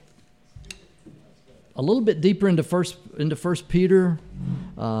A little bit deeper into First Peter.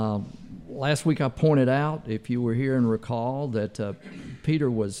 Last week I pointed out, if you were here and recall, that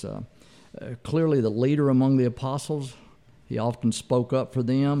Peter was clearly the leader among the apostles. He often spoke up for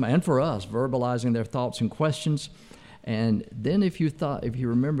them and for us, verbalizing their thoughts and questions. And then if you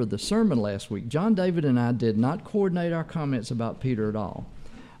remember the sermon last week, John David and I did not coordinate our comments about Peter at all.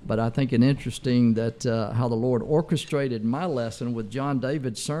 But I think it interesting that how the Lord orchestrated my lesson with John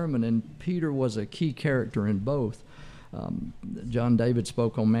David's sermon, and Peter was a key character in both. John David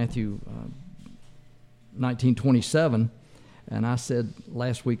spoke on Matthew 19:27, and I said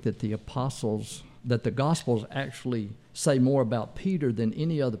last week that the Gospels actually say more about Peter than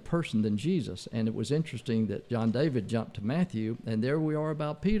any other person than Jesus. And it was interesting that John David jumped to Matthew, and there we are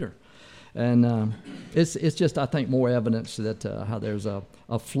about Peter. And it's just, I think, more evidence that how there's a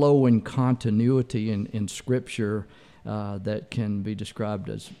flow and continuity in Scripture that can be described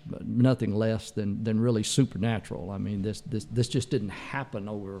as nothing less than really supernatural. I mean, this just didn't happen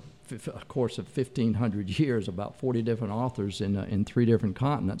over a course of 1,500 years, about 40 different authors in 3 different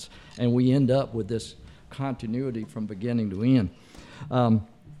continents, and we end up with this continuity from beginning to end.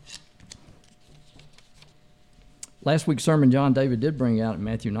 Last week's sermon, John David did bring out in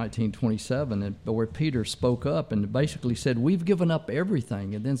Matthew 19:27, where Peter spoke up and basically said, we've given up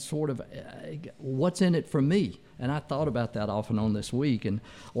everything, and then sort of, what's in it for me? And I thought about that off and on this week, and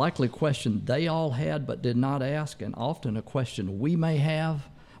likely a question they all had but did not ask, and often a question we may have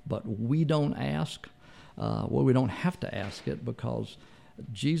but we don't ask. Well, we don't have to ask it because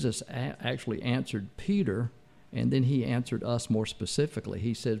Jesus actually answered Peter, and then he answered us more specifically.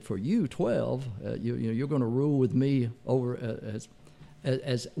 He said, for you, 12, you're going to rule with me over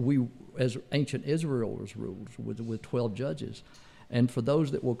as ancient Israel was ruled with 12 judges. And for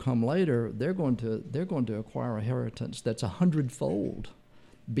those that will come later, they're going to acquire a inheritance that's 100-fold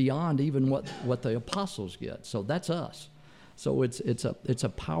beyond even what the apostles get. So that's us. So it's a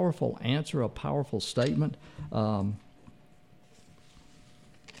powerful answer, a powerful statement.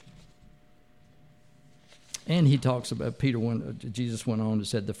 And he talks about Jesus went on and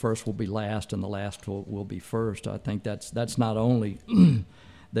said the first will be last and the last will be first. I think that's not only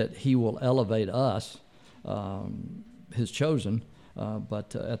that he will elevate us, his chosen,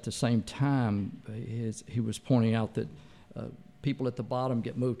 but at the same time, he was pointing out that people at the bottom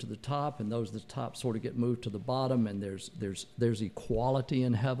get moved to the top, and those at the top sort of get moved to the bottom, and there's equality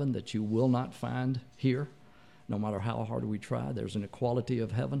in heaven that you will not find here. No matter how hard we try, there's an equality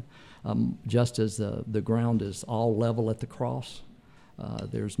of heaven. Just as the ground is all level at the cross,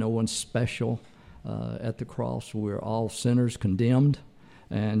 there's no one special at the cross. We're all sinners condemned,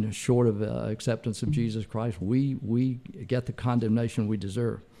 and short of acceptance of Jesus Christ, we get the condemnation we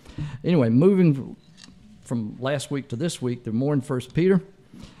deserve. Anyway, moving from last week to this week, there's more in 1 Peter.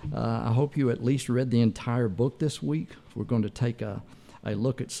 I hope you at least read the entire book this week. We're going to take a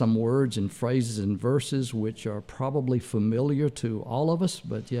look at some words and phrases and verses which are probably familiar to all of us,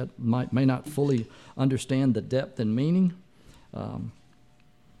 but yet may not fully understand the depth and meaning.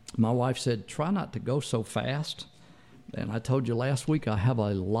 My wife said, try not to go so fast. And I told you last week I have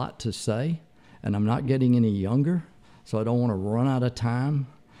a lot to say, and I'm not getting any younger, so I don't want to run out of time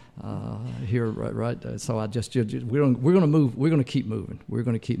here, right? So we're going to move. We're going to keep moving. We're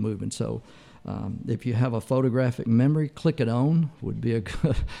going to keep moving. So if you have a photographic memory, click it on would be a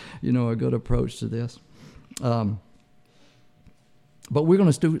good approach to this. But we're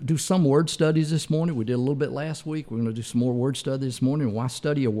going to do some word studies this morning. We did a little bit last week. We're going to do some more word study this morning. Why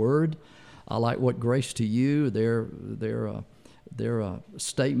study a word? I like what Grace to You, their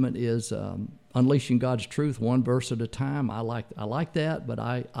statement is unleashing God's truth one verse at a time. I like that, but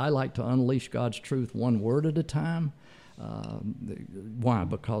I like to unleash God's truth one word at a time. Why?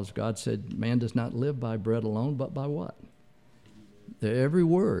 Because God said man does not live by bread alone, but by what? Every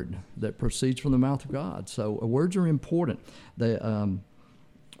word that proceeds from the mouth of God. So words are important.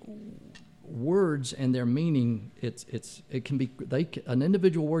 Words and their meaning, an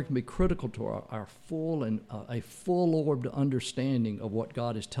individual word can be critical to our full and a full-orbed understanding of what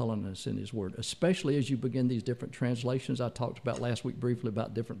God is telling us in His Word, especially as you begin these different translations. I talked about last week briefly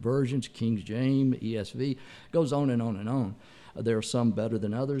about different versions, King James, ESV, goes on and on and on. There are some better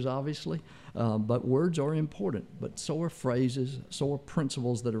than others, obviously, but words are important, but so are phrases, so are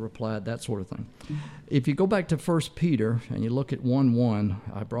principles that are applied, that sort of thing. If you go back to 1 Peter and you look at 1:1,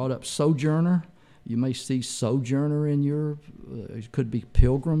 I brought up sojourner. You may see sojourner in your, it could be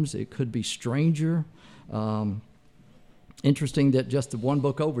pilgrims, it could be stranger. Interesting that just the one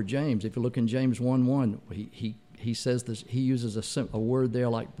book over, James, if you look in James 1:1, he says this, he uses a word there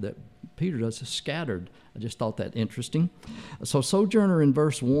like that Peter does, scattered. I just thought that interesting. So sojourner in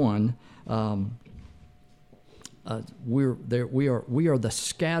verse 1, we're there. We are the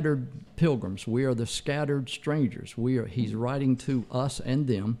scattered pilgrims. We are the scattered strangers. He's writing to us and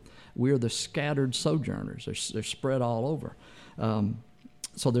them. We are the scattered sojourners. They're spread all over.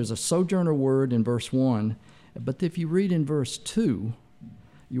 So there's a sojourner word in verse 1, but if you read in verse 2,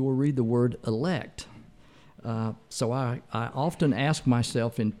 you will read the word elect. So I often ask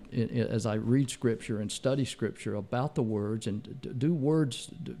myself as I read Scripture and study Scripture about the words, and do words,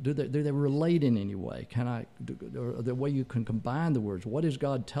 do they relate in any way? Or the way you can combine the words? What is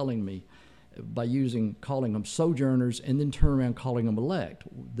God telling me by calling them sojourners and then turn around calling them elect?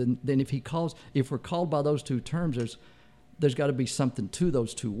 Then if we're called by those two terms, there's got to be something to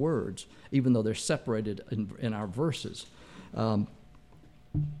those two words, even though they're separated in our verses.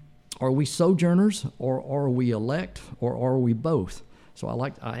 Are we sojourners, or are we elect, or are we both? So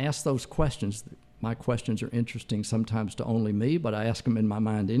I ask those questions. My questions are interesting sometimes to only me, but I ask them in my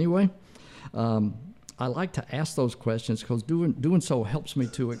mind anyway. I like to ask those questions because doing so helps me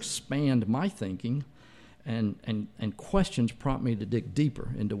to expand my thinking, and questions prompt me to dig deeper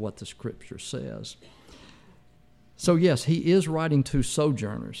into what the Scripture says. So yes, he is writing to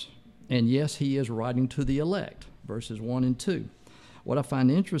sojourners, and yes, he is writing to the elect, verses 1 and 2. What I find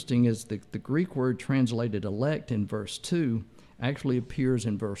interesting is the Greek word translated elect in verse 2 actually appears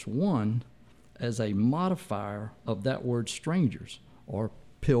in verse 1 as a modifier of that word strangers, or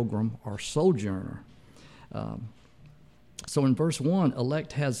pilgrim, or sojourner. So in verse 1,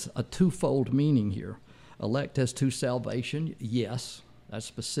 elect has a twofold meaning here. Elect as to salvation, yes, that's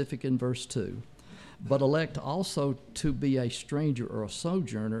specific in verse 2. But elect also to be a stranger or a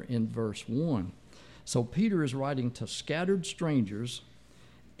sojourner in verse 1. So Peter is writing to scattered strangers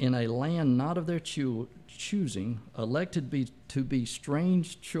in a land not of their choosing, elected to be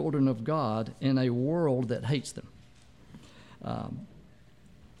strange children of God in a world that hates them.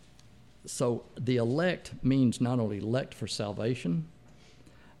 So the elect means not only elect for salvation,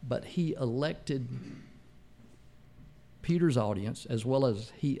 but he elected Peter's audience, as well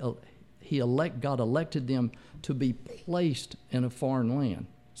as God elected them to be placed in a foreign land.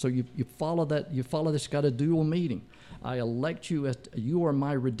 So you follow that. You follow this. Got a dual meaning. I elect you as you are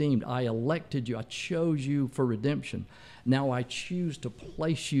my redeemed. I elected you. I chose you for redemption. Now I choose to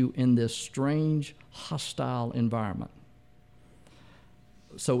place you in this strange, hostile environment.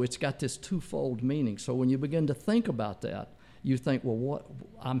 So it's got this twofold meaning. So when you begin to think about that, you think, well,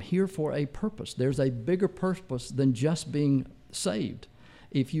 I'm here for a purpose. There's a bigger purpose than just being saved.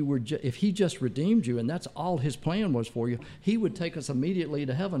 If he just redeemed you and that's all his plan was for you, he would take us immediately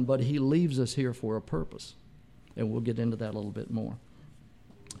to heaven, but he leaves us here for a purpose. And we'll get into that a little bit more.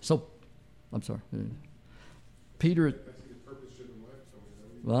 So, I'm sorry. Peter...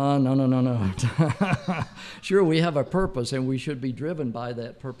 No. Sure, we have a purpose, and we should be driven by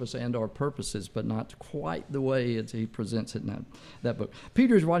that purpose and our purposes, but not quite the way he presents it in that book.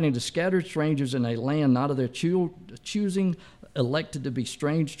 Peter is writing to scattered strangers in a land not of their choosing, elected to be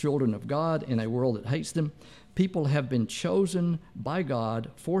strange children of God in a world that hates them. People have been chosen by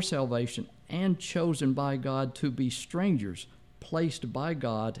God for salvation and chosen by God to be strangers, placed by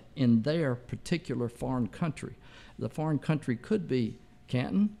God in their particular foreign country. The foreign country could be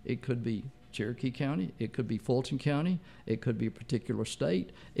Canton, it could be Cherokee County, it could be Fulton County, it could be a particular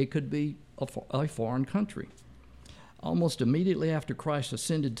state, it could be a foreign country. Almost immediately after Christ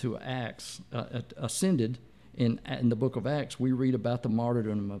ascended in the book of Acts, we read about the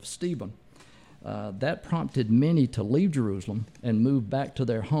martyrdom of Stephen. That prompted many to leave Jerusalem and move back to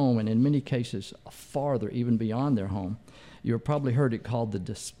their home, and in many cases farther, even beyond their home. You've probably heard it called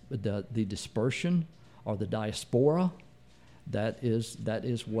the dispersion or the diaspora. That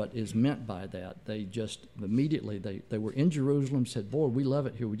is what is meant by that. They just immediately they were in Jerusalem, said, "Boy, we love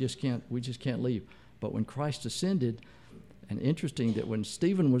it here. We just can't leave." But when Christ ascended, and interesting that when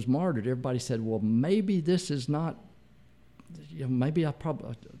Stephen was martyred, everybody said, "Well, maybe this is not. Maybe I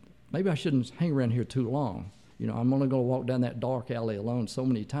shouldn't hang around here too long. I'm only going to walk down that dark alley alone so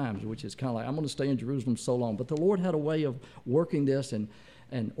many times," which is kind of like, I'm going to stay in Jerusalem so long. But the Lord had a way of working this and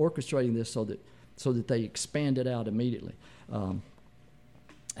orchestrating this so that they expanded out immediately.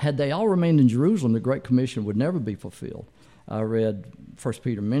 Had they all remained in Jerusalem, the Great Commission would never be fulfilled. I read 1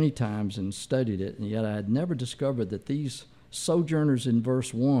 Peter many times and studied it, and yet I had never discovered that these sojourners in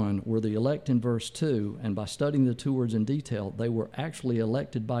verse 1 were the elect in verse 2, and by studying the two words in detail, they were actually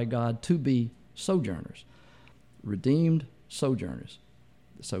elected by God to be sojourners, redeemed sojourners.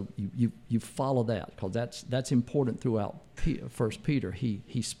 So you follow that, because that's important throughout 1 Peter.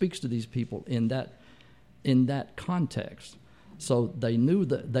 He speaks to these people in that context. So they knew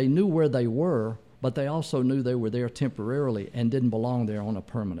where they were, but they also knew they were there temporarily and didn't belong there on a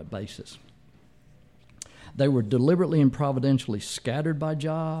permanent basis. They were deliberately and providentially scattered by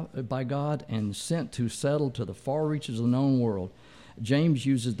God and sent to settle to the far reaches of the known world. James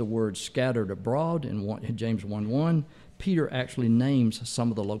uses the word scattered abroad in James 1:1. Peter actually names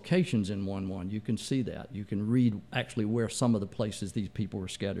some of the locations in 1:1. You can see that. You can read actually where some of the places these people were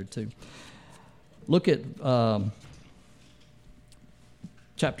scattered to. Look at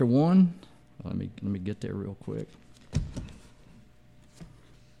chapter 1. Let me get there real quick.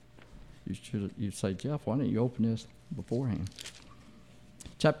 You say, Jeff, why didn't you open this beforehand?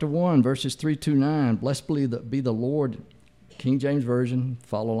 Chapter 1, verses 3-9. Blessed be the Lord. King James Version.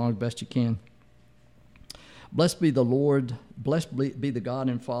 Follow along as best you can. Blessed be the Lord. Blessed be the God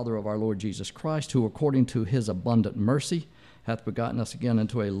and Father of our Lord Jesus Christ, who according to his abundant mercy hath begotten us again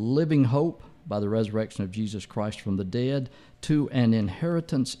into a living hope by the resurrection of Jesus Christ from the dead, to an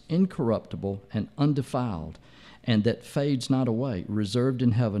inheritance incorruptible and undefiled, and that fades not away, reserved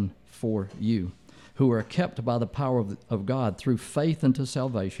in heaven for you, who are kept by the power of God through faith unto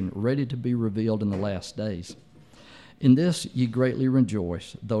salvation, ready to be revealed in the last days. In this ye greatly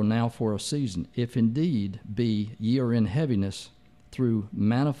rejoice, though now for a season, if indeed be ye are in heaviness through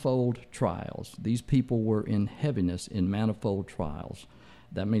manifold trials. These people were in heaviness in manifold trials.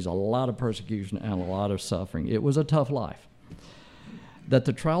 That means a lot of persecution and a lot of suffering. It was a tough life. That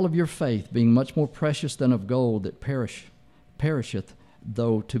the trial of your faith, being much more precious than of gold that perisheth,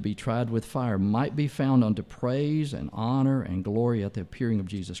 though to be tried with fire, might be found unto praise and honor and glory at the appearing of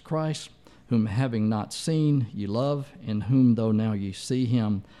Jesus Christ, whom having not seen ye love, in whom though now ye see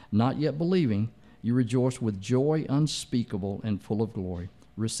him, not yet believing, you rejoice with joy unspeakable and full of glory,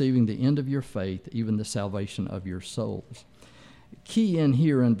 receiving the end of your faith, even the salvation of your souls. Key in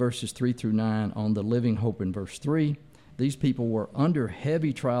here in verses 3-9 on the living hope in verse 3, these people were under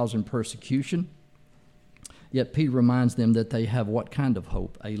heavy trials and persecution, yet Peter reminds them that they have what kind of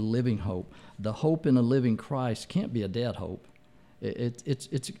hope? A living hope. The hope in a living Christ can't be a dead hope.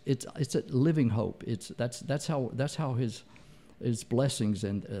 It's a living hope. That's how his blessings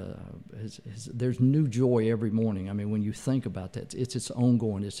and there's new joy every morning. I mean, when you think about that, it's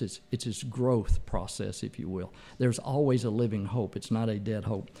ongoing. It's its growth process, if you will. There's always a living hope. It's not a dead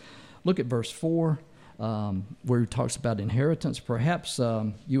hope. Look at verse 4, where he talks about inheritance. Perhaps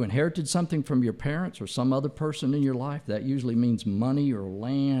you inherited something from your parents or some other person in your life. That usually means money or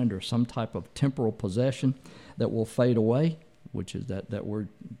land or some type of temporal possession that will fade away, which is that word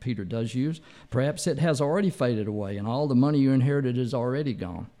Peter does use. Perhaps it has already faded away and all the money you inherited is already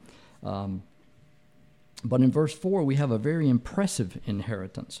gone. But in verse 4, we have a very impressive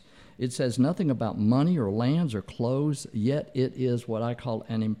inheritance. It says nothing about money or lands or clothes, yet it is what I call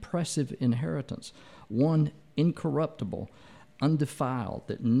an impressive inheritance, one incorruptible, undefiled,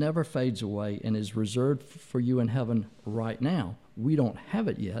 that never fades away and is reserved for you in heaven right now. We don't have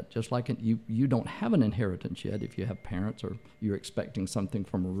it yet, just like you don't have an inheritance yet if you have parents or you're expecting something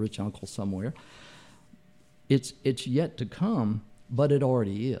from a rich uncle somewhere. It's yet to come, but it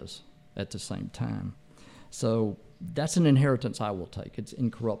already is at the same time. So that's an inheritance I will take. It's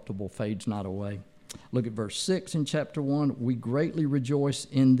incorruptible, fades not away. Look at verse 6 in chapter 1. We greatly rejoice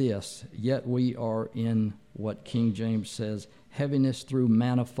in this, yet we are in what King James says, heaviness through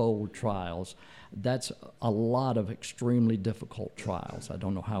manifold trials. That's a lot of extremely difficult trials. I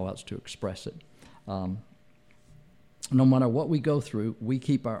don't know how else to express it. No matter what we go through, we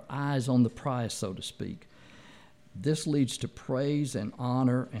keep our eyes on the prize, so to speak. This leads to praise and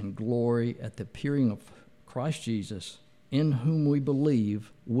honor and glory at the appearing of Christ Jesus, in whom we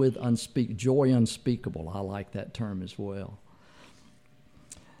believe with joy unspeakable. I like that term as well.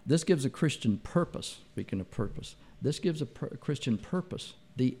 This gives a Christian purpose. Speaking of purpose, this gives a Christian purpose.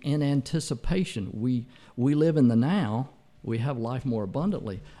 In anticipation, we live in the now. We have life more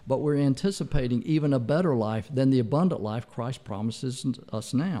abundantly, but we're anticipating even a better life than the abundant life Christ promises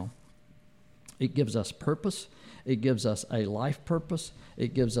us now. It gives us purpose. It gives us a life purpose.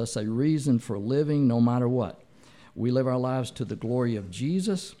 It gives us a reason for living no matter what. We live our lives to the glory of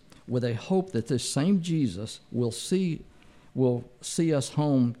Jesus with a hope that this same Jesus will see us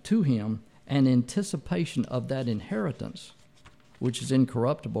home to him, and anticipation of that inheritance, which is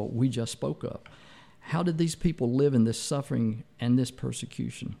incorruptible, we just spoke of. How did these people live in this suffering and this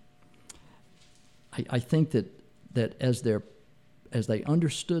persecution? I think that as they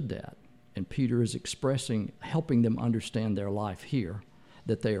understood that, and Peter is helping them understand their life here,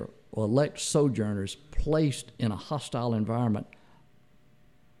 that they are elect sojourners placed in a hostile environment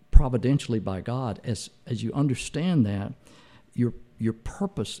providentially by God. As you understand that, your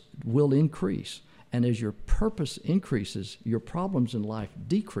purpose will increase. And as your purpose increases, your problems in life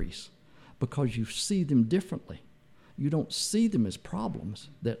decrease because you see them differently. You don't see them as problems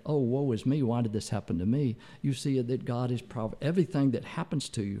that, oh, woe is me, why did this happen to me? You see it that God is everything that happens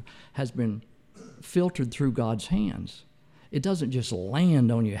to you has been filtered through God's hands. It doesn't just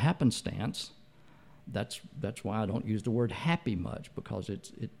land on you happenstance. That's why I don't use the word happy much, because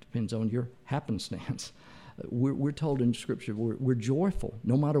it depends on your happenstance. We're told in Scripture we're joyful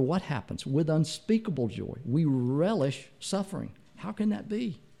no matter what happens, with unspeakable joy. We relish suffering. How can that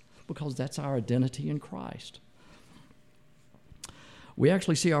be? Because that's our identity in Christ. We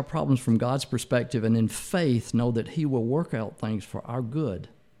actually see our problems from God's perspective, and in faith know that He will work out things for our good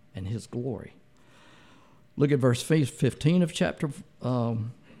and His glory. Look at verse 15 of chapter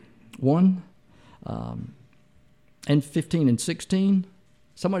 1 and 15 and 16.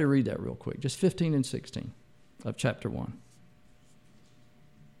 Somebody read that real quick, just 15 and 16 of chapter 1.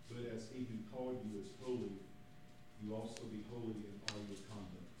 But as He who called you is holy, you also be holy in all your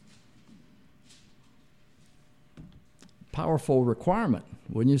conduct. Powerful requirement,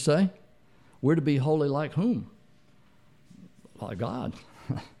 wouldn't you say? We're to be holy like whom? Like God.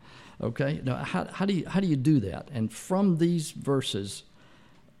 Okay. Now, how do you do that? And from these verses,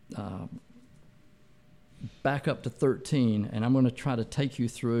 back up to 13, and I'm going to try to take you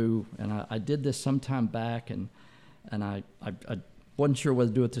through. And I did this some time back, and I wasn't sure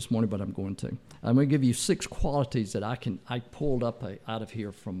whether to do it this morning, but I'm going to. I'm going to give you 6 qualities that I pulled up out of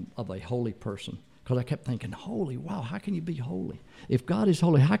here of a holy person. Because I kept thinking, holy, wow, how can you be holy? If God is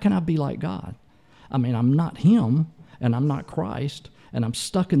holy, how can I be like God? I mean, I'm not Him, and I'm not Christ, and I'm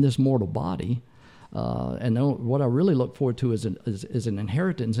stuck in this mortal body. And what I really look forward to is an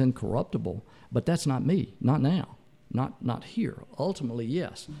inheritance incorruptible. But that's not me, not now, not here. Ultimately,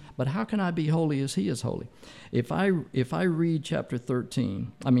 yes. But how can I be holy as He is holy? If I read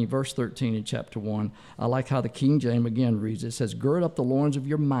verse 13 in chapter 1, I like how the King James again reads. It says, "Gird up the loins of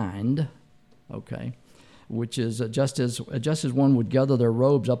your mind." Okay, which is just as one would gather their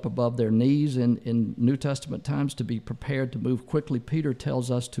robes up above their knees in New Testament times to be prepared to move quickly. Peter tells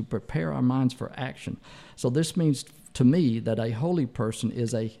us to prepare our minds for action. So this means to me that a holy person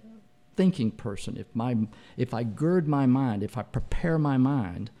is a thinking person. If I gird my mind, if I prepare my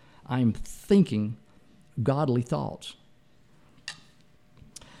mind, I'm thinking godly thoughts.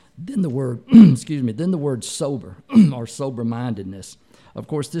 Then the word, then the word sober or sober-mindedness. Of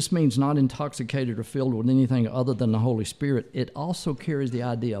course, this means not intoxicated or filled with anything other than the Holy Spirit. It also carries the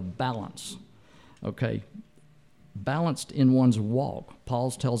idea of balance. Okay, balanced in one's walk. Paul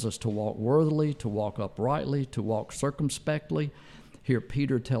tells us to walk worthily, to walk uprightly, to walk circumspectly. Here,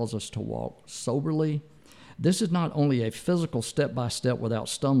 Peter tells us to walk soberly. This is not only a physical step-by-step without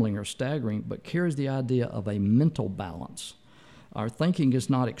stumbling or staggering, but carries the idea of a mental balance. Our thinking is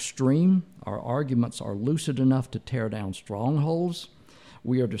not extreme. Our arguments are lucid enough to tear down strongholds.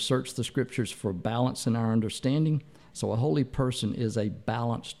 We are to search the Scriptures for balance in our understanding. So a holy person is a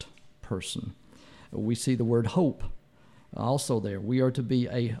balanced person. We see the word hope also there. We are to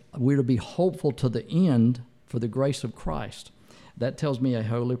be hopeful to the end for the grace of Christ. That tells me a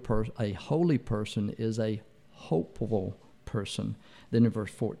holy person is a hopeful person. Then in verse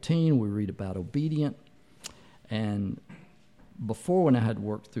 14, we read about obedient. And before, when I had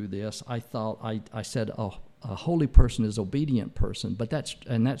worked through this, I thought I said, a holy person is obedient person, but that's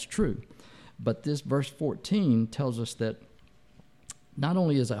true. But this verse 14 tells us that not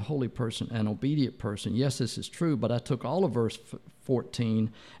only is a holy person an obedient person, yes, this is true, but I took all of verse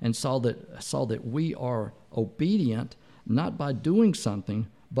 14 and saw that we are obedient not by doing something,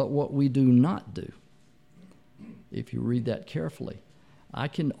 but what we do not do. If you read that carefully, I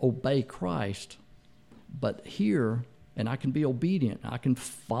can obey Christ, but here, and I can be obedient. I can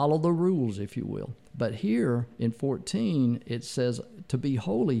follow the rules, if you will. But here in 14, it says to be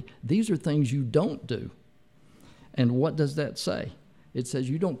holy, these are things you don't do. And what does that say? It says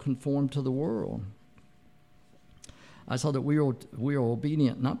you don't conform to the world. I saw that we are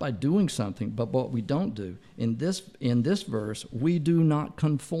obedient not by doing something, but what we don't do. In this verse, we do not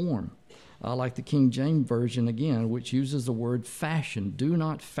conform. I like the King James Version again, which uses the word fashion. Do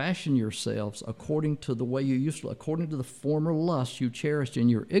not fashion yourselves according to the way you used to, according to the former lusts you cherished in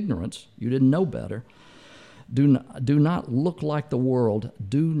your ignorance. You didn't know better. Do not look like the world.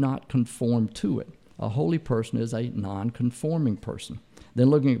 Do not conform to it. A holy person is a non-conforming person. Then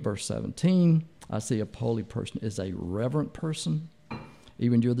looking at verse 17, I see a holy person is a reverent person.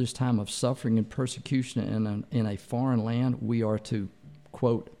 Even during this time of suffering and persecution in a foreign land, we are to,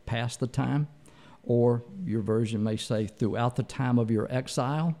 quote, pass the time, or your version may say throughout the time of your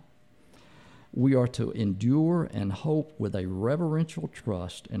exile. We are to endure and hope with a reverential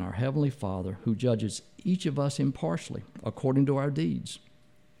trust in our Heavenly Father, who judges each of us impartially according to our deeds.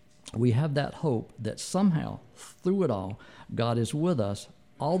 we have that hope that somehow, through it all, God is with us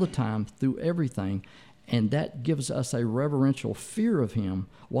all the time, through everything, and that gives us a reverential fear of him,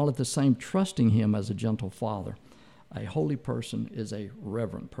 while at the same trusting him as a gentle father. A holy person is a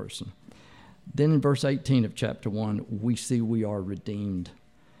reverent person. Then in verse 18 of chapter 1, we see we are redeemed.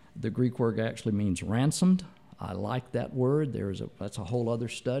 The Greek word actually means ransomed. I like that word. That's a whole other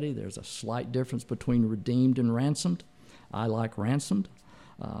study. There's a slight difference between redeemed and ransomed. I like ransomed.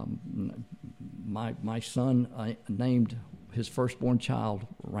 My son named his firstborn child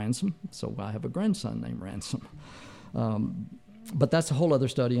Ransom, so I have a grandson named Ransom. But that's a whole other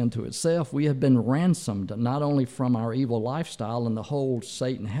study unto itself. We have been ransomed not only from our evil lifestyle and the hold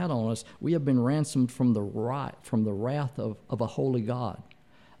Satan had on us. We have been ransomed from the wrath of a holy God.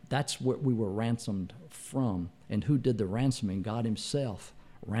 That's what we were ransomed from. And who did the ransoming? God himself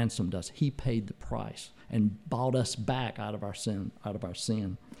ransomed us. He paid the price and bought us back out of our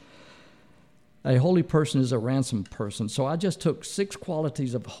sin. A holy person is a ransomed person. So I just took 6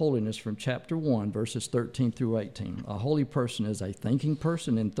 qualities of holiness from chapter 1, verses 13 through 18. A holy person is a thinking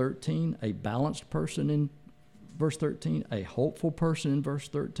person in 13, a balanced person in verse 13, a hopeful person in verse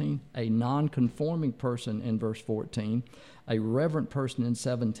 13, a non-conforming person in verse 14, a reverent person in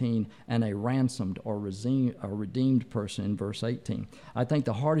 17, and a ransomed or redeemed person in verse 18. I think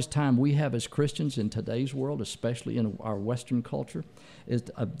the hardest time we have as Christians in today's world, especially in our Western culture, is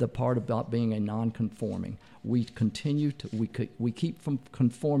the part about being a non-conforming. We keep from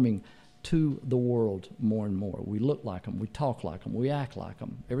conforming to the world more and more. We look like them, we talk like them, we act like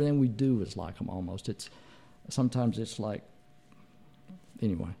them. Everything we do is like them almost. Sometimes it's like,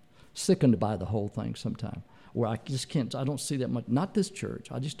 anyway, sickened by the whole thing sometimes, where I just can't, I don't see that much, not this church,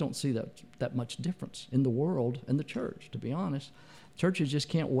 I just don't see that much difference in the world and the church, to be honest. Churches just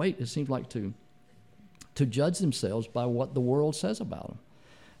can't wait, it seems like, to judge themselves by what the world says about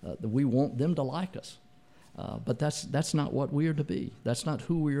them. We want them to like us, but that's not what we are to be. That's not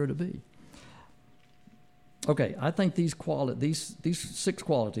who we are to be. Okay, I think these 6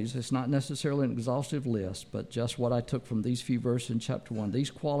 qualities, it's not necessarily an exhaustive list, but just what I took from these few verses in chapter 1.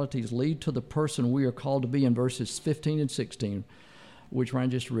 These qualities lead to the person we are called to be in verses 15 and 16, which Ryan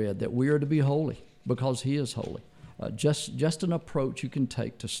just read, that we are to be holy because he is holy. Just an approach you can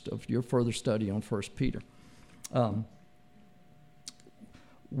take to your further study on 1 Peter.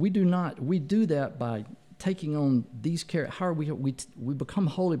 We do that by taking on these we become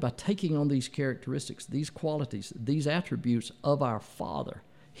holy by taking on these characteristics, these qualities, these attributes of our Father.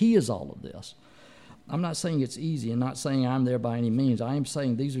 He is all of this. I'm not saying it's easy and not saying I'm there by any means. I am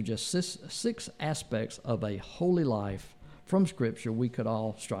saying these are just 6 aspects of a holy life from Scripture we could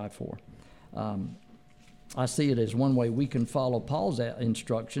all strive for. I see it as one way we can follow Paul's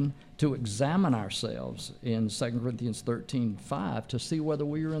instruction to examine ourselves in 2 Corinthians 13:5 to see whether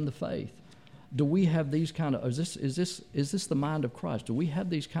we are in the faith. Do we have these kind of, is this the mind of Christ? Do we have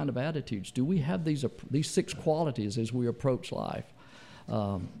these kind of attitudes? Do we have these 6 qualities as we approach life?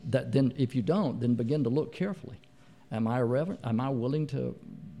 That then, if you don't, then begin to look carefully. Am I irreverent? Am I willing to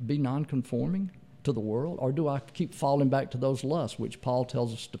be non-conforming to the world? Or do I keep falling back to those lusts, which Paul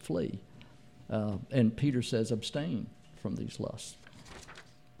tells us to flee? And Peter says abstain from these lusts.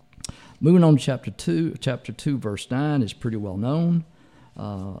 Moving on to chapter 2. Chapter 2, verse 9 is pretty well known.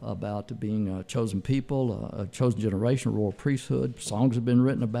 About being a chosen people, a chosen generation, royal priesthood. Songs have been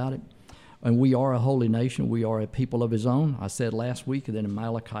written about it. And we are a holy nation. We are a people of his own. I said last week that in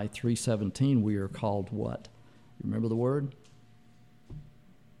Malachi 3:17 we are called what? You remember the word?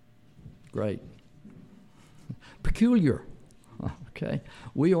 Great. Peculiar. Okay.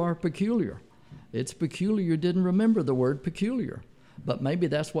 We are peculiar. It's peculiar you didn't remember the word peculiar. But maybe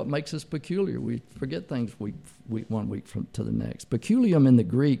that's what makes us peculiar. We forget things one week to the next. Peculium in the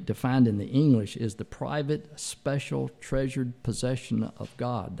Greek, defined in the English, is the private, special, treasured possession of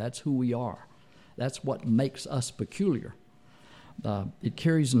God. That's who we are. That's what makes us peculiar. It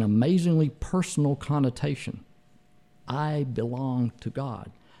carries an amazingly personal connotation. I belong to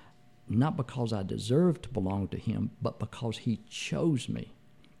God, not because I deserve to belong to him, but because he chose me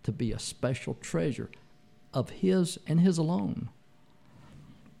to be a special treasure of his and his alone.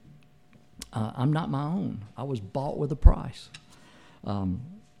 I'm not my own. I was bought with a price.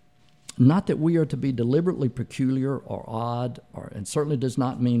 Not that we are to be deliberately peculiar or odd, and certainly does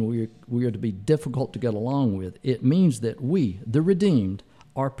not mean we are to be difficult to get along with. It means that we, the redeemed,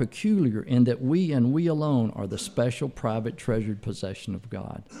 are peculiar in that we and we alone are the special, private, treasured possession of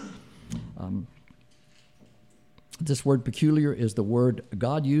God. This word peculiar is the word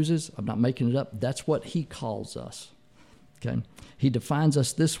God uses. I'm not making it up. That's what he calls us. Okay? He defines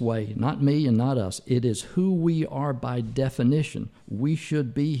us this way, not me and not us. It is who we are by definition. We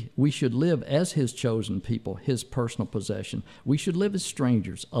should live as his chosen people, his personal possession. We should live as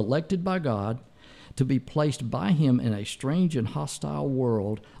strangers, elected by God to be placed by him in a strange and hostile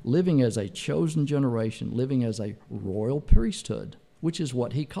world, living as a chosen generation, living as a royal priesthood, which is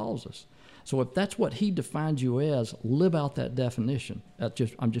what he calls us. So if that's what he defines you as, live out that definition.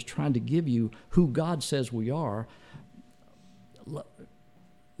 I'm just trying to give you who God says we are.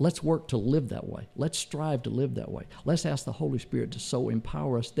 Let's work to live that way. Let's strive to live that way. Let's ask the Holy Spirit to so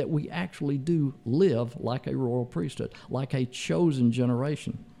empower us that we actually do live like a royal priesthood, like a chosen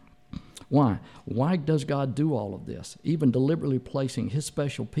generation. Why? Why does God do all of this, even deliberately placing his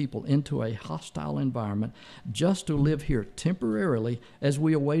special people into a hostile environment just to live here temporarily as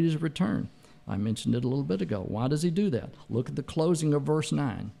we await his return? I mentioned it a little bit ago. Why does he do that? Look at the closing of verse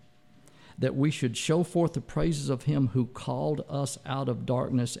 9. That we should show forth the praises of him who called us out of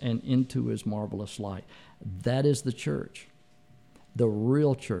darkness and into his marvelous light. That is the church, the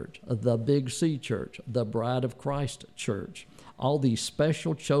real church, the Big C church, the Bride of Christ church. All these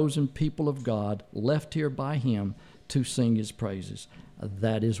special chosen people of God left here by him to sing his praises.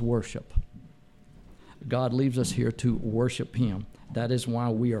 That is worship. God leaves us here to worship him. That is why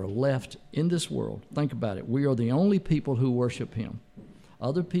we are left in this world. Think about it. We are the only people who worship him.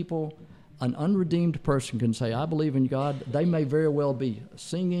 Other people, an unredeemed person can say, I believe in God. They may very well be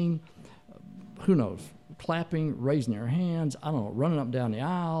singing, who knows, clapping, raising their hands, I don't know, running up and down the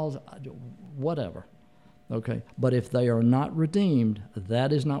aisles, whatever. Okay? But if they are not redeemed,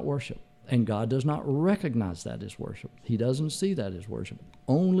 that is not worship. And God does not recognize that as worship. He doesn't see that as worship.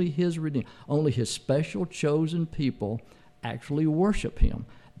 Only his redeemed, only his special chosen people actually worship him.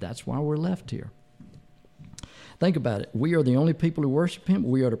 That's why we're left here. Think about it. We are the only people who worship him.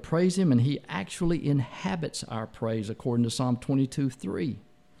 We are to praise him, and he actually inhabits our praise, according to Psalm 22:3.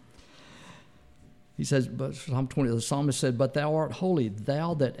 He says, but Psalm 20, the psalmist said, but thou art holy,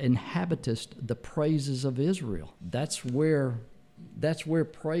 thou that inhabitest the praises of Israel. That's where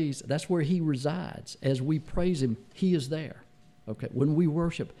praise, that's where he resides. As we praise him, he is there. Okay, when we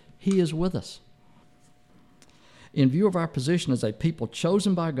worship, he is with us. In view of our position as a people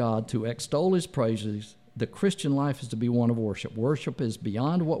chosen by God to extol his praises, the Christian life is to be one of worship. Worship is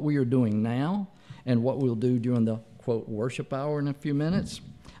beyond what we are doing now and what we'll do during the, quote, worship hour in a few minutes.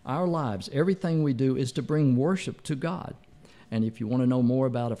 Our lives, everything we do is to bring worship to God. And if you want to know more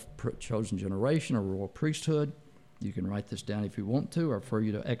about a chosen generation or royal priesthood, you can write this down if you want to. I refer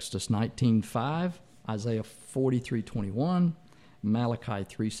you to Exodus 19:5, Isaiah 43:21, Malachi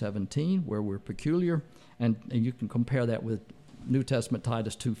 3:17, where we're peculiar, and you can compare that with New Testament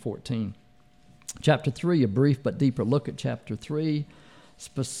Titus 2:14. Chapter 3, a brief but deeper look at chapter 3,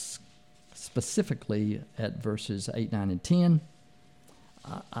 specifically at verses 8, 9, and 10.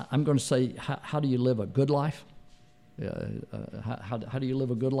 I'm going to say, how do you live a good life? How do you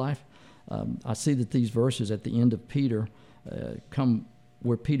live a good life? I see that these verses at the end of Peter come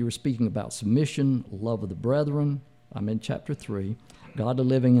where Peter is speaking about submission, love of the brethren. I'm in chapter 3, godly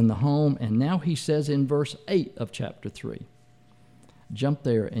living in the home, and now he says in verse 8 of chapter 3. Jump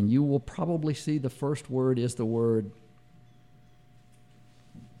there, and you will probably see the first word is the word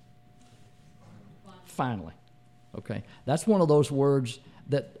finally. Okay, that's one of those words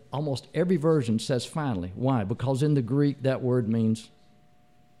that almost every version says finally. Why? Because in the Greek that word means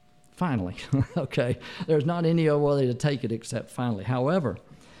finally. Okay, there's not any other way to take it except finally. However,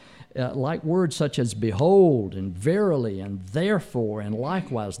 like words such as behold and verily and therefore and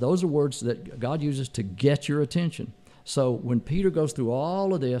likewise, those are words that God uses to get your attention. So when Peter goes through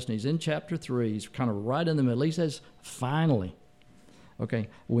all of this, and he's in chapter 3, he's kind of right in the middle, he says, finally. Okay,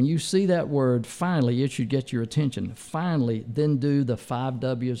 when you see that word, finally, it should get your attention. Finally, then do the 5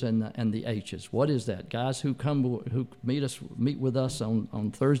 W's and the H's. What is that? Guys who meet with us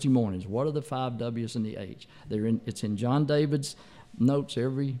on Thursday mornings, what are the 5 W's and the H? It's in John David's notes,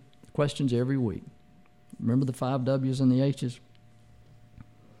 questions every week. Remember the 5 W's and the H's?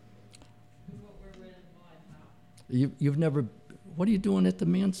 You've never, what are you doing at the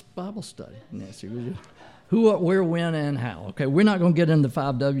men's Bible study, Nancy? Who, what, where, when, and how. Okay, we're not going to get into the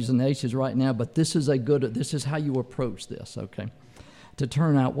 5 W's and H's right now, but this is how you approach this, okay? To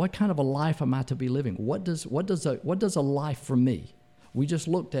turn out, what kind of a life am I to be living? What does a life for me? We just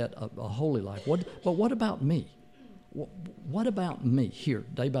looked at a holy life. But what about me? What about me here,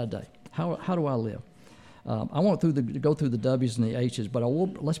 day by day? How do I live? I won't go through the W's and the H's, but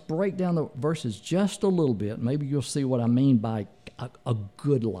let's break down the verses just a little bit. Maybe you'll see what I mean by a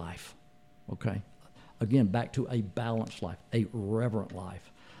good life, okay? Again, back to a balanced life, a reverent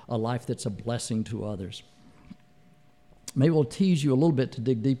life, a life that's a blessing to others. maybe we'll tease you a little bit to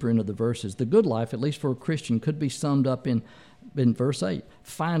dig deeper into the verses. The good life, at least for a Christian, could be summed up in verse 8.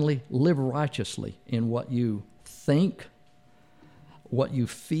 Finally, live righteously in what you think, what you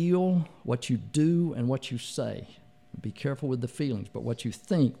feel, what you do, and what you say. Be careful with the feelings, but what you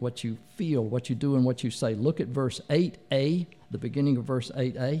think, what you feel, what you do, and what you say. Look at verse 8a, the beginning of verse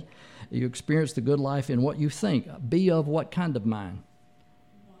 8a. You experience the good life in what you think. Be of what kind of mind?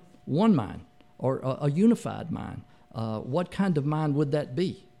 One mind, or a unified mind. What kind of mind would that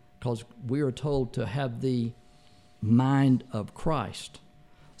be? Because we are told to have the mind of Christ.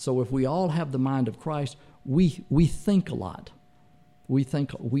 So if we all have the mind of Christ, we think a lot. We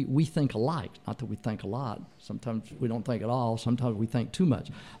think alike. Not that we think a lot. Sometimes we don't think at all. Sometimes we think too much.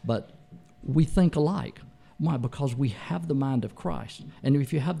 But we think alike. Why? Because we have the mind of Christ. And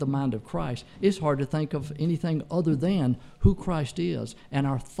if you have the mind of Christ, it's hard to think of anything other than who Christ is, and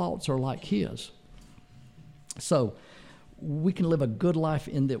our thoughts are like His. So we can live a good life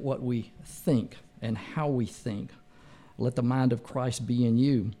in that what we think and how we think. Let the mind of Christ be in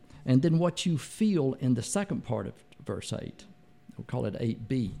you. And then what you feel in the second part of verse 8. We'll call it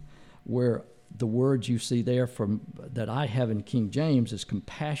 8b, where the words you see there from that I have in King James is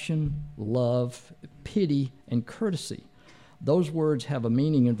compassion, love, pity, and courtesy. Those words have a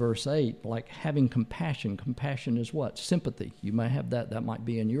meaning in verse 8, like having compassion. Compassion is what? Sympathy. You may have that. That might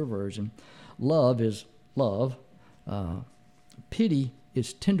be in your version. Love is love. Pity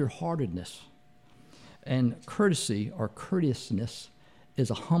is tenderheartedness. And courtesy or courteousness is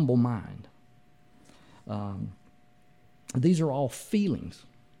a humble mind. These are all feelings.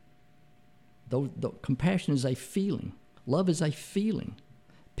 Compassion is a feeling. Love is a feeling.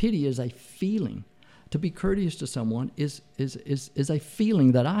 Pity is a feeling. To be courteous to someone is a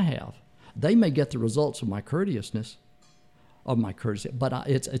feeling that I have. They may get the results of my courteousness, but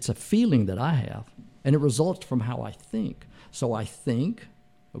it's a feeling that I have, and it results from how I think. So I think,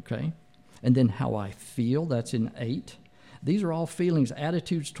 okay, and then how I feel, that's in 8. These are all feelings,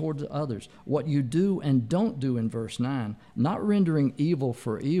 attitudes towards others. What you do and don't do in verse 9, not rendering evil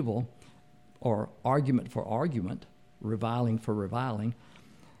for evil or argument for argument, reviling for reviling,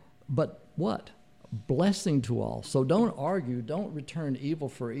 but what? Blessing to all. So don't argue, don't return evil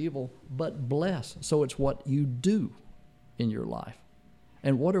for evil, but bless. So it's what you do in your life.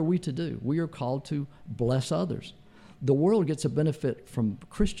 And what are we to do? We are called to bless others. The world gets a benefit from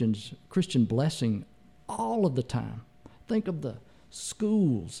Christian blessing all of the time. Think of the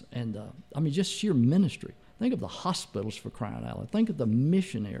schools and just sheer ministry. Think of the hospitals, for crying out loud. Think of the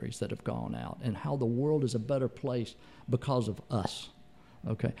missionaries that have gone out and how the world is a better place because of us.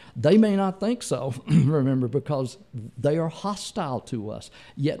 Okay, they may not think so, remember, because they are hostile to us.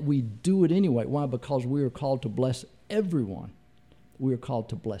 Yet we do it anyway. Why? Because we are called to bless everyone. We are called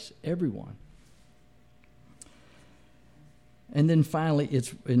to bless everyone. And then finally,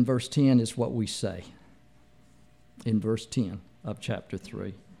 it's in verse 10 is what we say. In verse 10 of chapter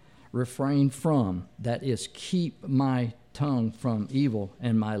 3. Refrain from, that is, keep my tongue from evil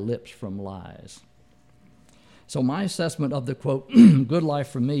and my lips from lies. So my assessment of the, quote, good life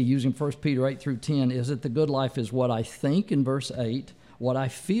for me, using 1 Peter 8 through 10, is that the good life is what I think in verse 8, what I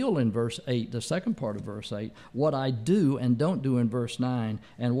feel in verse 8, the second part of verse 8, what I do and don't do in verse 9,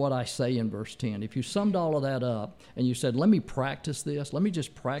 and what I say in verse 10. If you summed all of that up and you said, let me practice this, let me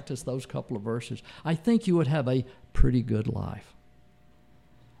just practice those couple of verses, I think you would have a pretty good life.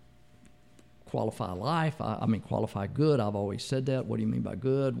 Qualify life, qualify good. I've always said that. What do you mean by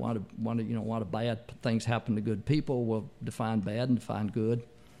good? Why do bad things happen to good people? We'll define bad and define good,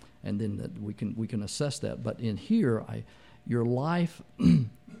 and then we can assess that. But in here, your life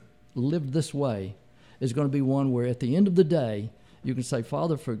lived this way is going to be one where at the end of the day, you can say,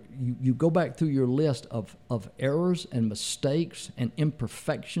 Father, for you go back through your list of errors and mistakes and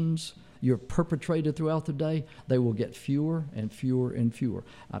imperfections you're perpetrated throughout the day, they will get fewer and fewer and fewer.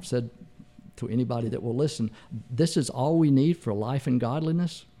 I've said to anybody that will listen, this is all we need for life and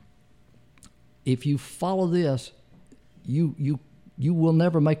godliness. If you follow this, you will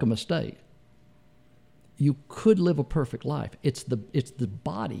never make a mistake. You could live a perfect life. It's the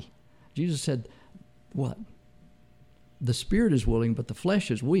body. Jesus said, what? The spirit is willing, but the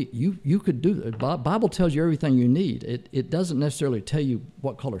flesh is weak. You could do that. The Bible tells you everything you need. It doesn't necessarily tell you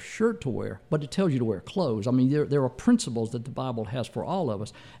what color shirt to wear, but it tells you to wear clothes. I mean, there are principles that the Bible has for all of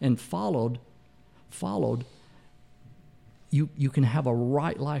us, and followed, you can have a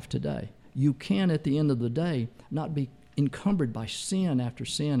right life today. You can, at the end of the day, not be encumbered by sin after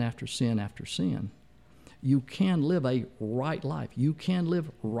sin after sin after sin. You can live a right life. You can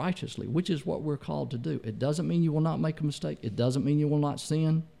live righteously, which is what we're called to do. It doesn't mean you will not make a mistake. It doesn't mean you will not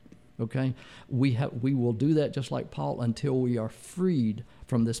sin. Okay? We will do that just like Paul until we are freed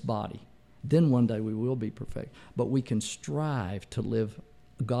from this body. Then one day we will be perfect. But we can strive to live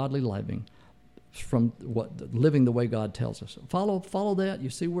godly living from living the way God tells us. Follow that. You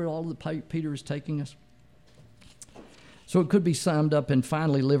see where all the Peter is taking us? So it could be summed up in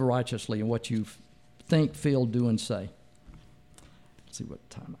finally live righteously in what you think, feel, do, and say. Let's see what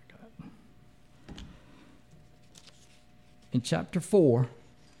time I got. In chapter 4,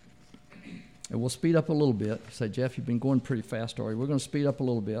 and we'll speed up a little bit. Say, Jeff, you've been going pretty fast already. We're going to speed up a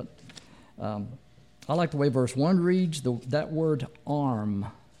little bit. I like the way verse 1 reads. That word arm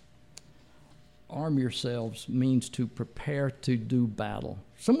yourselves means to prepare to do battle.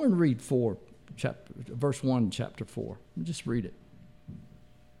 Someone read verse 1, chapter 4. Just read it.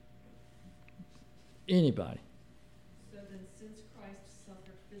 Anybody. So then, since Christ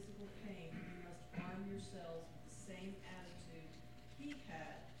suffered physical pain, you must arm yourselves with the same attitude he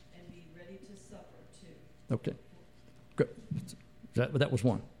had and be ready to suffer too. Okay. Good. That was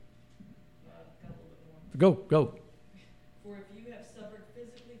one. Got a little bit more. Go. For if you have suffered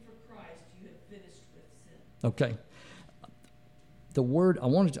physically for Christ, you have finished with sin. Okay. The word I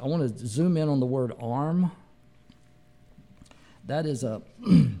want to zoom in on the word arm. That is a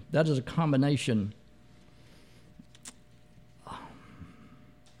combination.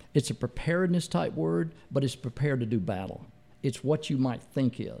 It's a preparedness type word, but it's prepared to do battle. It's what you might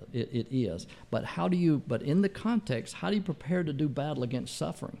think it is. But in the context, how do you prepare to do battle against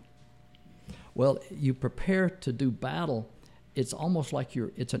suffering? Well, you prepare to do battle. It's almost like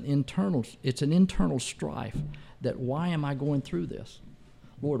it's an internal strife that why am I going through this?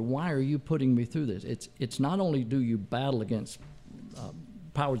 Lord, why are you putting me through this? It's not only do you battle against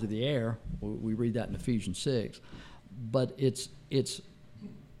powers of the air, we read that in Ephesians 6, but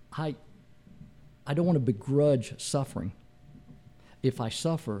I don't want to begrudge suffering. If I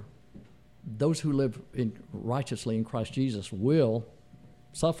suffer, those who live righteously in Christ Jesus will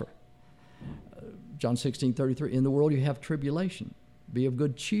suffer. John 16:33, in the world you have tribulation. Be of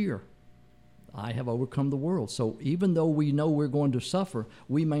good cheer. I have overcome the world. So even though we know we're going to suffer,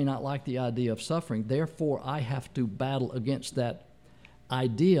 we may not like the idea of suffering. Therefore, I have to battle against that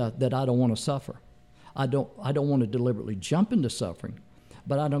idea that I don't want to suffer. I don't want to deliberately jump into suffering,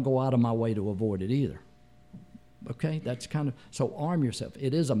 but I don't go out of my way to avoid it either. Okay, that's so arm yourself.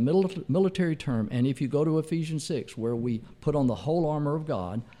 It is a military term, and if you go to Ephesians 6, where we put on the whole armor of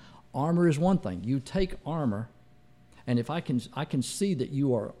God, armor is one thing. You take armor, and if I can see that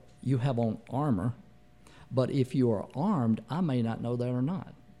you have on armor, but if you are armed, I may not know that or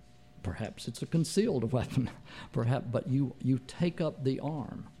not. Perhaps it's a concealed weapon, but you take up the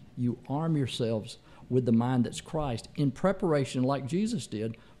arm. You arm yourselves with the mind that's Christ in preparation, like Jesus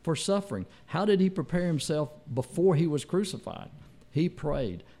did, for suffering. How did he prepare himself before he was crucified? He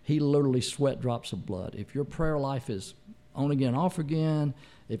prayed. He literally sweat drops of blood. If your prayer life is on again, off again,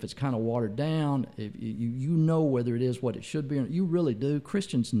 if it's kind of watered down, if you know whether it is what it should be. You really do.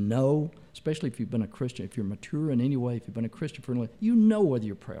 Christians know, especially if you've been a Christian, if you're mature in any way, if you've been a Christian for any way, you know whether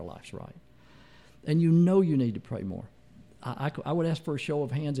your prayer life's right. And you know you need to pray more. I would ask for a show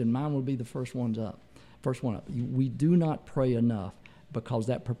of hands, and mine would be the first one up. We do not pray enough because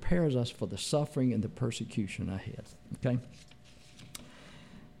that prepares us for the suffering and the persecution ahead. Okay?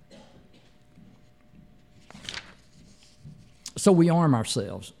 So we arm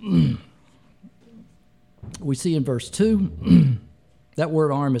ourselves. We see in verse 2, that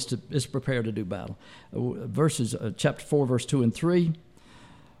word arm is prepared to do battle. Chapter 4, verse 2 and 3,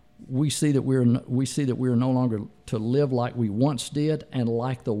 we see that we are no longer to live like we once did and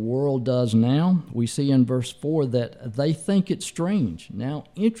like the world does now. We see in verse 4 that they think it's strange. Now,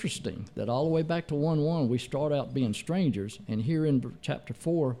 interesting that all the way back to 1:1 we start out being strangers, and here in chapter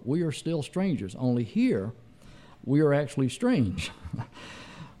 4 we are still strangers. Only here we are actually strange.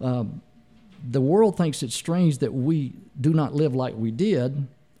 The world thinks it's strange that we do not live like we did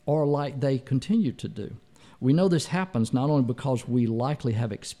or like they continue to do. We know this happens not only because we likely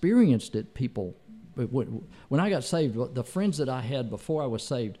have experienced it. When I got saved, the friends that I had before I was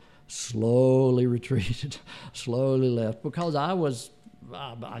saved slowly retreated, slowly left, because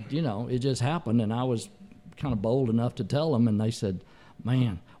it just happened, and I was kind of bold enough to tell them, and they said,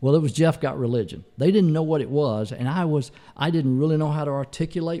 man, well, it was Jeff got religion. They didn't know what it was, and I didn't really know how to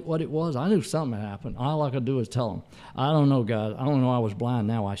articulate what it was. I knew something had happened. All I could do is tell them, I don't know, guys. I don't know I was blind.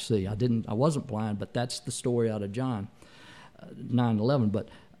 Now I see. I wasn't blind, but that's the story out of John 9:11. But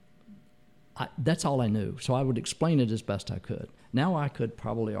that's all I knew, so I would explain it as best I could. Now I could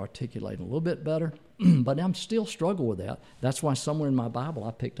probably articulate a little bit better, but I'm still struggle with that. That's why somewhere in my Bible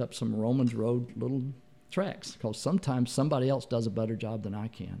I picked up some Romans Road little tracks, because sometimes somebody else does a better job than I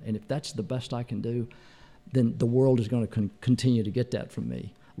can. And if that's the best I can do, then the world is going to continue to get that from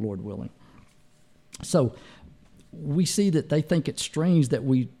me, Lord willing. So we see that they think it's strange that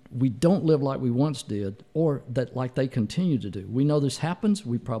we don't live like we once did, or that like they continue to do. We know this happens.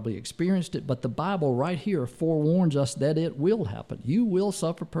 We probably experienced it, but the Bible right here forewarns us that it will happen. You will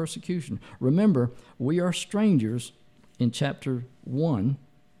suffer persecution. Remember, we are strangers in chapter 1,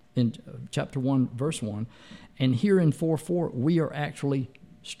 verse 1, and here in 4:4, we are actually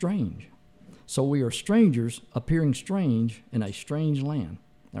strange. So we are strangers appearing strange in a strange land.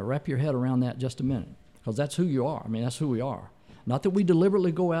 Now wrap your head around that just a minute, because that's who you are. I mean, that's who we are. Not that we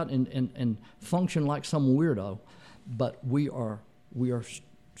deliberately go out and function like some weirdo, but we are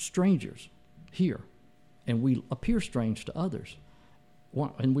strangers here, and we appear strange to others.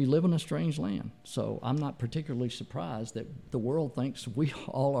 And we live in a strange land. So I'm not particularly surprised that the world thinks we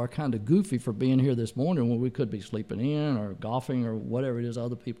all are kind of goofy for being here this morning when we could be sleeping in or golfing or whatever it is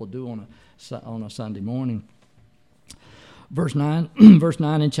other people do on a Sunday morning. Verse 9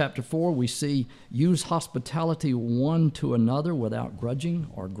 in chapter 4, we see, use hospitality one to another without grudging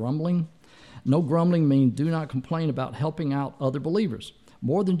or grumbling. No grumbling means do not complain about helping out other believers.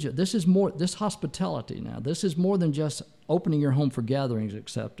 This hospitality now, this is more than just opening your home for gatherings,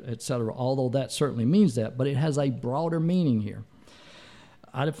 etc., although that certainly means that, but it has a broader meaning here.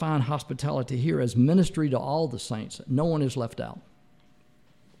 I define hospitality here as ministry to all the saints. No one is left out.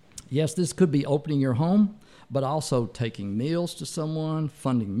 Yes, this could be opening your home, but also taking meals to someone,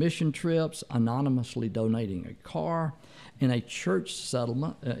 funding mission trips, anonymously donating a car. In a church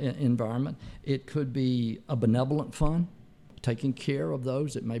settlement environment, it could be a benevolent fund, taking care of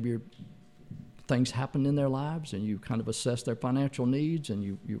those that maybe things happen in their lives and you kind of assess their financial needs and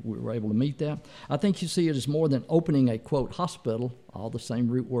you were able to meet that. I think you see it as more than opening a, quote, hospital, all the same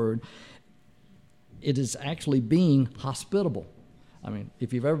root word. It is actually being hospitable. I mean,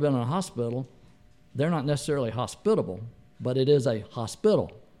 if you've ever been in a hospital, they're not necessarily hospitable, but it is a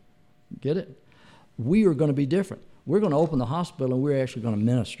hospital. Get it? We are going to be different. We're going to open the hospital and we're actually going to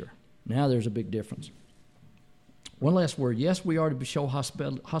minister. Now there's a big difference. One last word. Yes, we are to show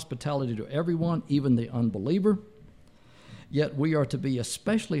hospitality to everyone, even the unbeliever. Yet we are to be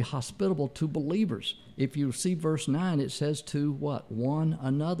especially hospitable to believers. If you see verse 9, it says to what? One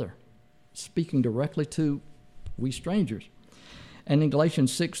another. Speaking directly to we strangers. And in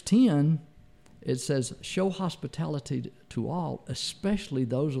Galatians 6:10, it says, show hospitality to all, especially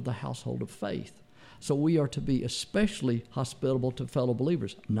those of the household of faith. So we are to be especially hospitable to fellow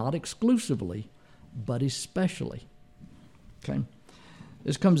believers. Not exclusively, but especially. Okay?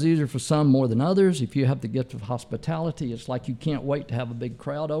 This comes easier for some more than others. If you have the gift of hospitality, it's like you can't wait to have a big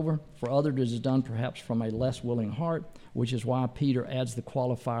crowd over. For others, it is done perhaps from a less willing heart, which is why Peter adds the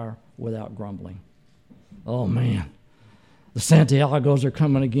qualifier without grumbling. Oh, man. The Santiagos are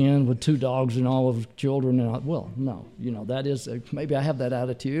coming again with 2 dogs and all of children. And well, no, that is, maybe I have that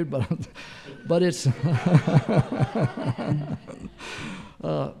attitude, but it's,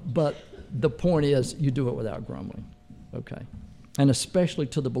 but the point is you do it without grumbling, okay? And especially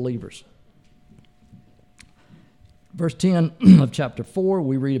to the believers. Verse 10 of chapter 4,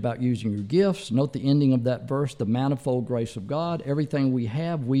 we read about using your gifts. Note the ending of that verse, the manifold grace of God. Everything we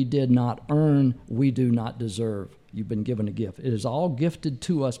have, we did not earn, we do not deserve. You've been given a gift. It is all gifted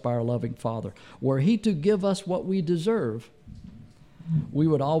to us by our loving Father. Were he to give us what we deserve, we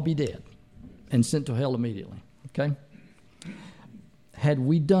would all be dead and sent to hell immediately, okay? Had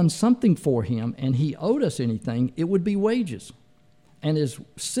we done something for him and he owed us anything, it would be wages. And as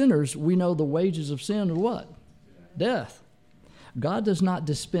sinners, we know the wages of sin are what? Death. God does not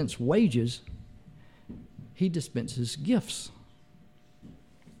dispense wages. He dispenses gifts.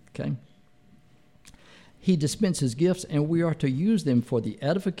 Okay? He dispenses gifts, and we are to use them for the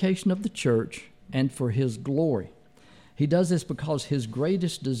edification of the church and for his glory. He does this because his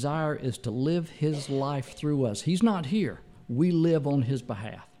greatest desire is to live his life through us. He's not here. We live on his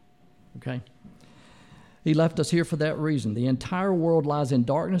behalf. Okay? He left us here for that reason. The entire world lies in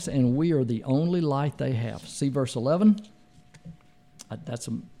darkness, and we are the only light they have. See verse 11? That's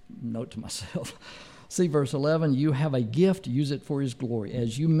a note to myself. See verse 11, you have a gift, use it for his glory.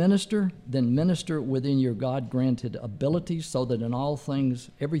 As you minister, then minister within your God-granted abilities so that in all things,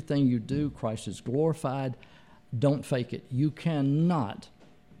 everything you do, Christ is glorified. Don't fake it. You cannot.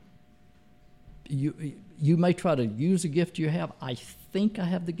 You may try to use a gift you have. I think I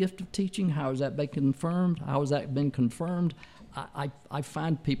have the gift of teaching. How has that been confirmed? How has that been confirmed? I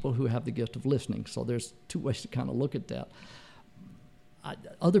find people who have the gift of listening. So there's 2 ways to kind of look at that.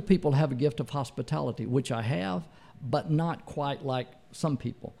 Other people have a gift of hospitality, which I have, but not quite like some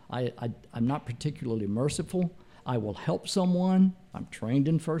people. I'm not particularly merciful. I will help someone. I'm trained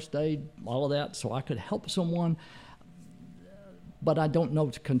in first aid, all of that, so I could help someone. But I don't know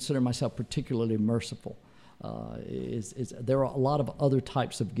to consider myself particularly merciful. There are a lot of other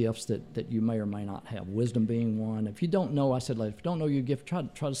types of gifts that you may or may not have, wisdom being one. If you don't know, I said, if you don't know your gift, try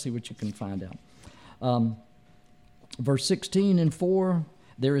to see what you can find out. Verse 16 and 4,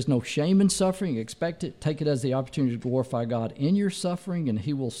 there is no shame in suffering. Expect it. Take it as the opportunity to glorify God in your suffering, and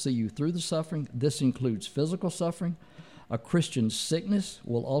he will see you through the suffering. This includes physical suffering. A Christian's sickness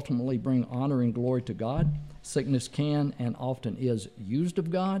will ultimately bring honor and glory to God. Sickness can and often is used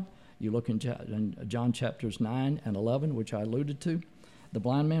of God. You look in John chapters 9 and 11, which I alluded to. The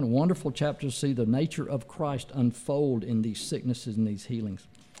blind man, wonderful chapters, see the nature of Christ unfold in these sicknesses and these healings.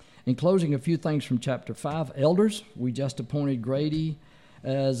 In closing, a few things from chapter 5. Elders, we just appointed Grady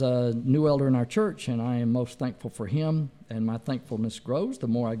as a new elder in our church, and I am most thankful for him, and my thankfulness grows the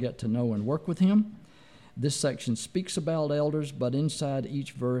more I get to know and work with him. This section speaks about elders, but inside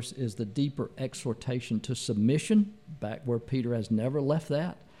each verse is the deeper exhortation to submission, back where Peter has never left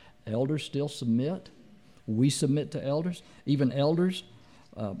that. Elders still submit. We submit to elders. Even elders,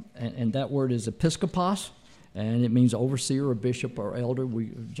 and that word is episkopos, and it means overseer or bishop or elder.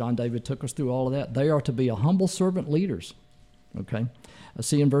 John David took us through all of that. They are to be a humble servant leaders. Okay? I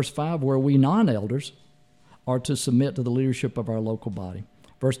see in verse 5 where we non-elders are to submit to the leadership of our local body.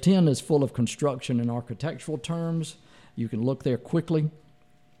 Verse 10 is full of construction and architectural terms. You can look there quickly.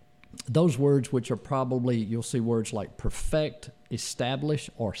 Those words, which are probably, you'll see words like perfect, establish,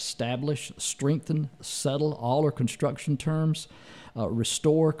 or establish, strengthen, settle, all are construction terms.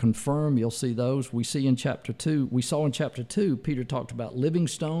 Restore, confirm, you'll see those. We saw in chapter 2, Peter talked about living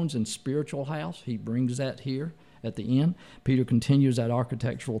stones and spiritual house. He brings that here at the end. Peter continues that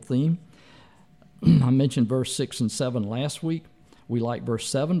architectural theme. I mentioned verse 6 and 7 last week. We like verse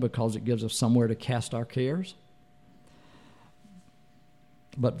 7 because it gives us somewhere to cast our cares.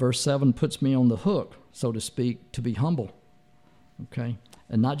 But verse 7 puts me on the hook, so to speak, to be humble. Okay?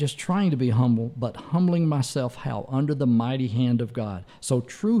 And not just trying to be humble, but humbling myself how? Under the mighty hand of God. So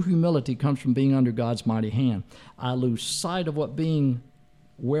true humility comes from being under God's mighty hand. I lose sight of what being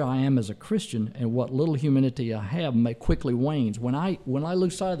where I am as a Christian, and what little humility I have quickly wanes. When I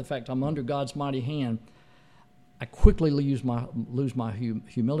lose sight of the fact I'm under God's mighty hand, I quickly lose my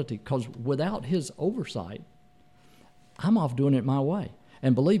humility, because without his oversight, I'm off doing it my way.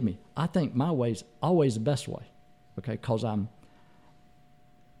 And believe me, I think my way's always the best way, okay? Because I'm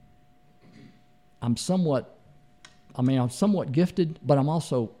somewhat gifted, but I'm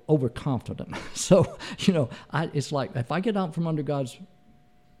also overconfident. So, it's like if I get out from under God's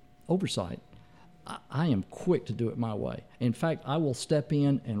oversight, I am quick to do it my way. In fact, I will step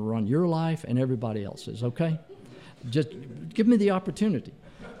in and run your life and everybody else's, okay? Just give me the opportunity.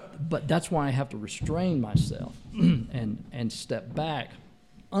 But that's why I have to restrain myself and step back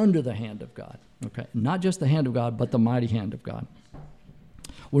under the hand of God, okay? Not just the hand of God, but the mighty hand of God.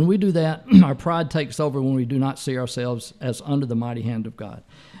 When we do that, our pride takes over when we do not see ourselves as under the mighty hand of God.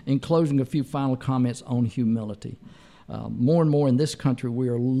 In closing, a few final comments on humility. More and more in this country, we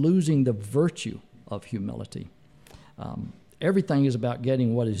are losing the virtue of humility. Everything is about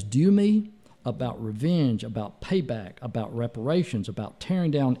getting what is due me, about revenge, about payback, about reparations, about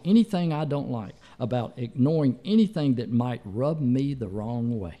tearing down anything I don't like, about ignoring anything that might rub me the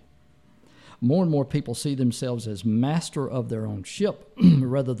wrong way. More and more people see themselves as master of their own ship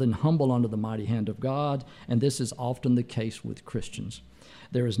rather than humble under the mighty hand of God, and this is often the case with Christians.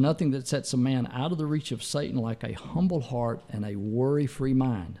 There is nothing that sets a man out of the reach of Satan like a humble heart and a worry-free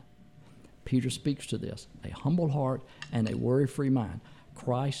mind. Peter speaks to this, a humble heart and a worry-free mind.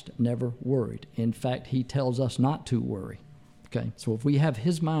 Christ never worried. In fact, he tells us not to worry. Okay, so if we have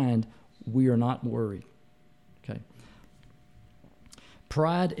his mind, we are not worried. Okay.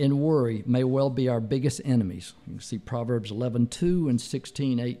 Pride and worry may well be our biggest enemies. You can see Proverbs 11:2 and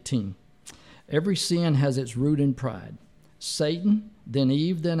 16:18. Every sin has its root in pride. Satan, then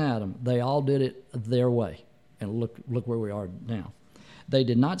Eve, then Adam, they all did it their way. And look where we are now. They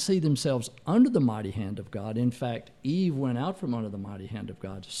did not see themselves under the mighty hand of God. In fact, Eve went out from under the mighty hand of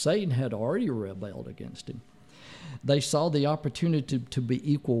God. Satan had already rebelled against him. They saw the opportunity to be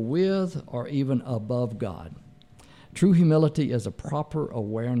equal with or even above God. True humility is a proper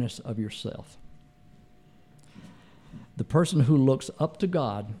awareness of yourself. The person who looks up to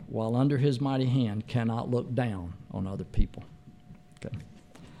God while under his mighty hand cannot look down on other people. Okay.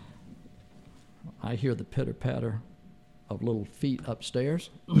 I hear the pitter-patter of little feet upstairs,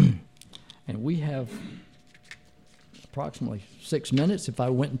 and we have approximately 6 minutes. If I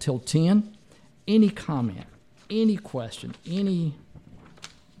went until 10, any comment, any question, any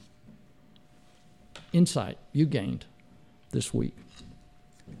insight you gained this week?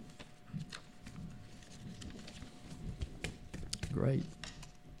 Great.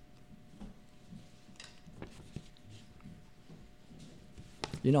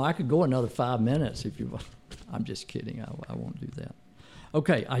 You know, I could go another 5 minutes if you want. I'm just kidding. I won't do that.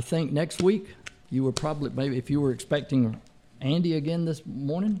 Okay, I think next week you were probably, maybe if you were expecting Andy again this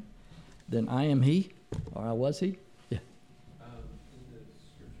morning, then I am he, or I was he. Yeah. In the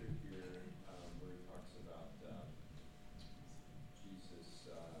scripture here, where he talks about Jesus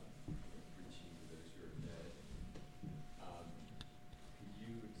preaching to those who are dead, could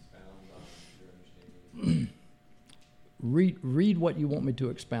you expound on your understanding? Read what you want me to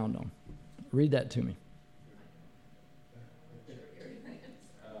expound on. Read that to me.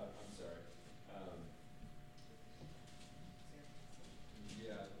 I'm sorry.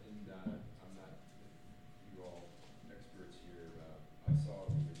 Yeah, and I'm not, you all experts here. I saw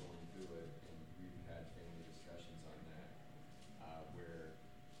you were going through it, and we've had family discussions on that, where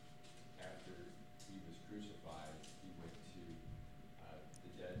after he was crucified, he went to the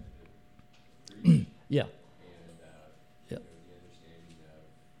dead to preach. Yeah. And the understanding of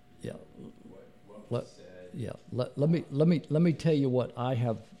Yeah. what Let- was said. Yeah. Let me tell you what I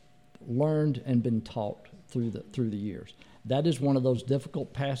have learned and been taught through the years. That is one of those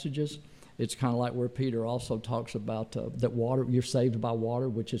difficult passages. It's kind of like where Peter also talks about that water, you're saved by water,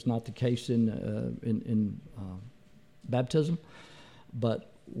 which is not the case in baptism.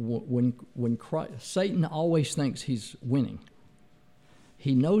 But when Christ, Satan always thinks he's winning.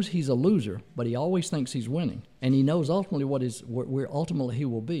 He knows he's a loser, but he always thinks he's winning, and he knows ultimately where ultimately he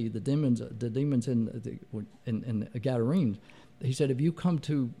will be. The demons in the Gadarenes. He said, "Have you come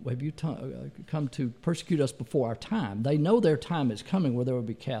to persecute us before our time?" They know their time is coming, where they will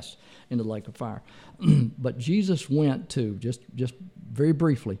be cast into the lake of fire. But Jesus went to just very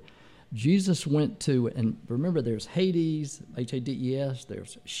briefly. Jesus went to, and remember, there's Hades, Hades.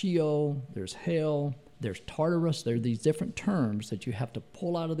 There's Sheol. There's hell. There's Tartarus. There are these different terms that you have to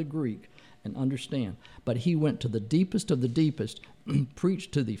pull out of the Greek and understand. But he went to the deepest of the deepest,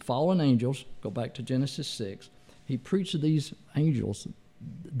 preached to the fallen angels. Go back to Genesis 6. He preached to these angels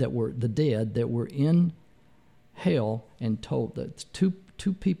that were the dead, that were in hell, and told that two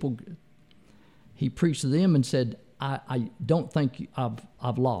people. He preached to them and said, I don't think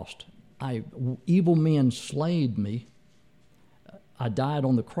I've lost. Evil men slayed me. I died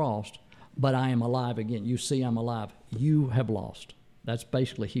on the cross, but I am alive again. You see, I'm alive. You have lost. That's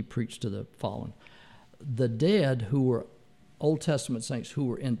basically, he preached to the fallen. The dead, who were Old Testament saints, who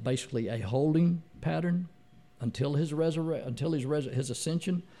were in basically a holding pattern until his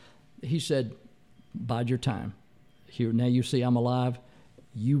ascension, he said, "Bide your time. Here now, you see, I'm alive.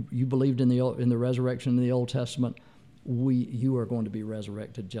 You believed in the resurrection in the Old Testament. You are going to be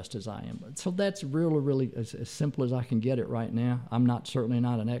resurrected just as I am." So that's really as simple as I can get it right now. I'm certainly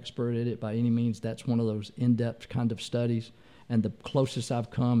not an expert at it by any means. That's one of those in-depth kind of studies. And the closest I've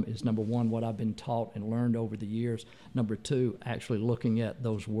come is, number one, what I've been taught and learned over the years. Number two, actually looking at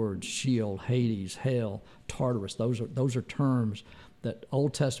those words: Sheol, Hades, hell, Tartarus. Those are terms that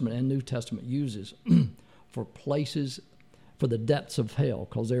Old Testament and New Testament uses for places, for the depths of hell,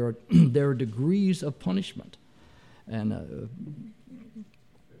 because there are degrees of punishment. And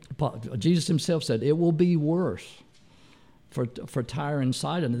Jesus himself said, it will be worse for Tyre and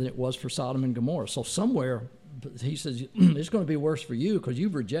Sidon than it was for Sodom and Gomorrah. So somewhere, he says, it's going to be worse for you because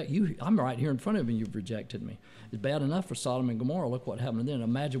I'm right here in front of you and you've rejected me. It's bad enough for Sodom and Gomorrah. Look what happened then.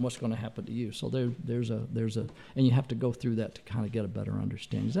 Imagine what's going to happen to you. So there's a, and you have to go through that to kind of get a better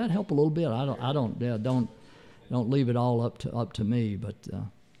understanding. Does that help a little bit? Don't leave it all up to me. But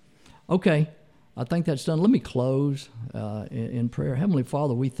okay. I think that's done. Let me close in prayer. Heavenly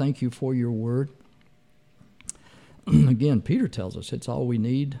Father, we thank you for your word. Again, Peter tells us it's all we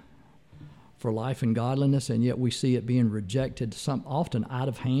need for life and godliness, and yet we see it being rejected, often out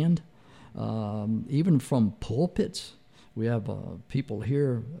of hand, even from pulpits. We have people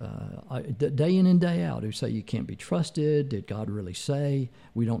here day in and day out who say you can't be trusted. Did God really say?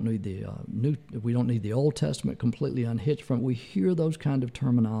 We don't need the Old Testament completely unhitched from it. We hear those kind of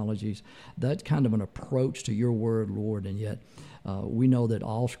terminologies. That's kind of an approach to your word, Lord, and yet we know that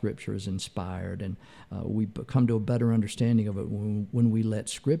all Scripture is inspired, and we come to a better understanding of it when we let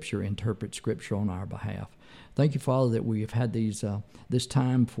Scripture interpret Scripture on our behalf. Thank you, Father, that we have had this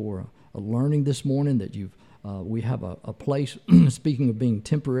time for learning this morning, that we have a place, speaking of being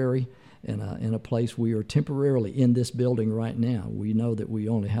temporary, in a place we are temporarily in this building right now. We know that we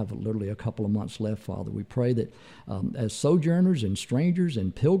only have literally a couple of months left, Father. We pray that as sojourners and strangers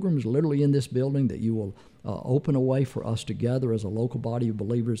and pilgrims literally in this building, that you will open a way for us to gather as a local body of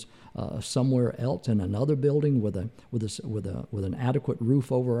believers somewhere else in another building with an adequate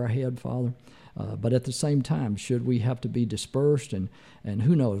roof over our head, Father. But at the same time, should we have to be dispersed and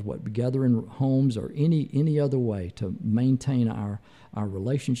who knows what, gather in homes or any other way to maintain our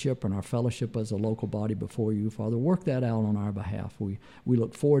relationship and our fellowship as a local body before you, Father, work that out on our behalf. We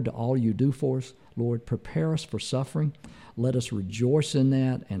look forward to all you do for us. Lord, prepare us for suffering. Let us rejoice in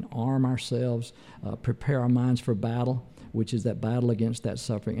that and arm ourselves, prepare our minds for battle, which is that battle against that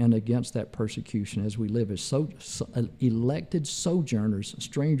suffering and against that persecution as we live as elected sojourners,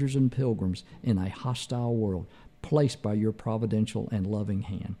 strangers and pilgrims in a hostile world, placed by your providential and loving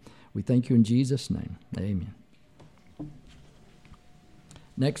hand. We thank you in Jesus' name. Amen.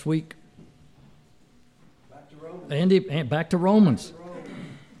 Next week, Back to Rome. Andy, back to Romans.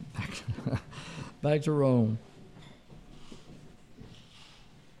 Back to Rome. Back to Rome.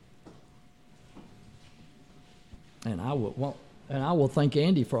 And I will thank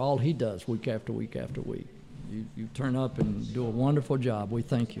Andy for all he does week after week after week. You turn up and do a wonderful job. We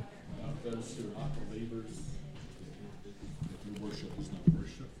thank you. Those who are not believers, if your worship is not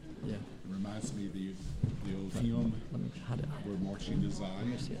worship, Yeah. it reminds me of the old hymn, Let me. "We're marching to Let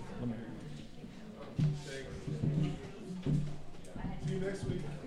me Zion." see it. Let me. See you next week.